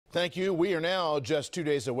Thank you. We are now just 2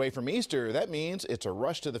 days away from Easter. That means it's a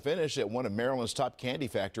rush to the finish at one of Maryland's top candy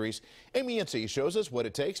factories. Amy Yensi shows us what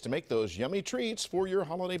it takes to make those yummy treats for your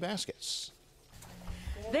holiday baskets.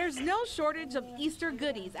 There's no shortage of Easter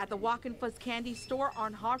goodies at the Wockenfuss candy store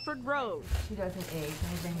on Harford Road. 2 dozen eggs.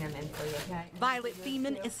 Let me bring them in for you, okay? Violet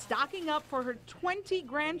Thiemann is stocking up for her 20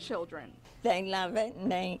 grandchildren. They love it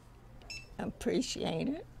and they appreciate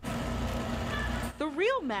it. The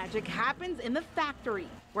real magic happens in the factory,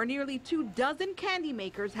 where nearly 24 candy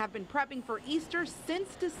makers have been prepping for Easter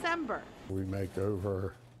since December. We make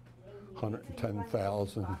over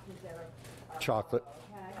 110,000 chocolate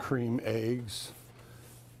cream eggs.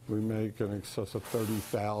 We make in excess of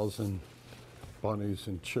 30,000 bunnies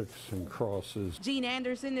and chicks and crosses. Jean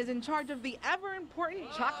Anderson is in charge of the ever-important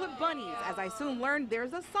chocolate bunnies, as I soon learned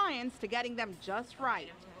there's a science to getting them just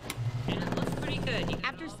right. And it looks pretty good.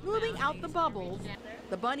 After smoothing out the bubbles,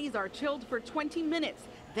 the bunnies are chilled for 20 minutes.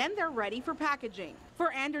 Then they're ready for packaging.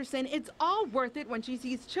 For Anderson, it's all worth it when she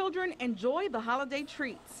sees children enjoy the holiday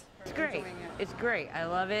treats. It's great. It's great. I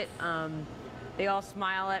love it. They all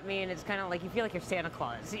smile at me, and it's kind of like you feel like you're Santa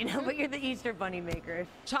Claus, you know, but you're the Easter bunny maker.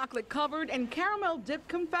 Chocolate-covered and caramel-dipped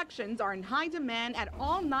confections are in high demand at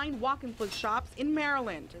all 9 Wockenfuss shops in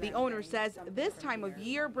Maryland. The owner says this time of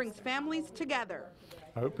year brings families together.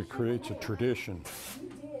 I hope it creates a tradition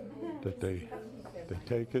that they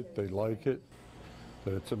take it, they like it,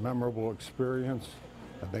 that it's a memorable experience,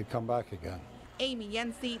 and they come back again. Amy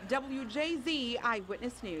Yensi, WJZ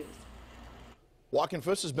Eyewitness News.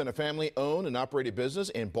 Wockenfuss has been a family-owned and operated business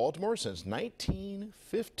in Baltimore since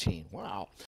 1915. Wow.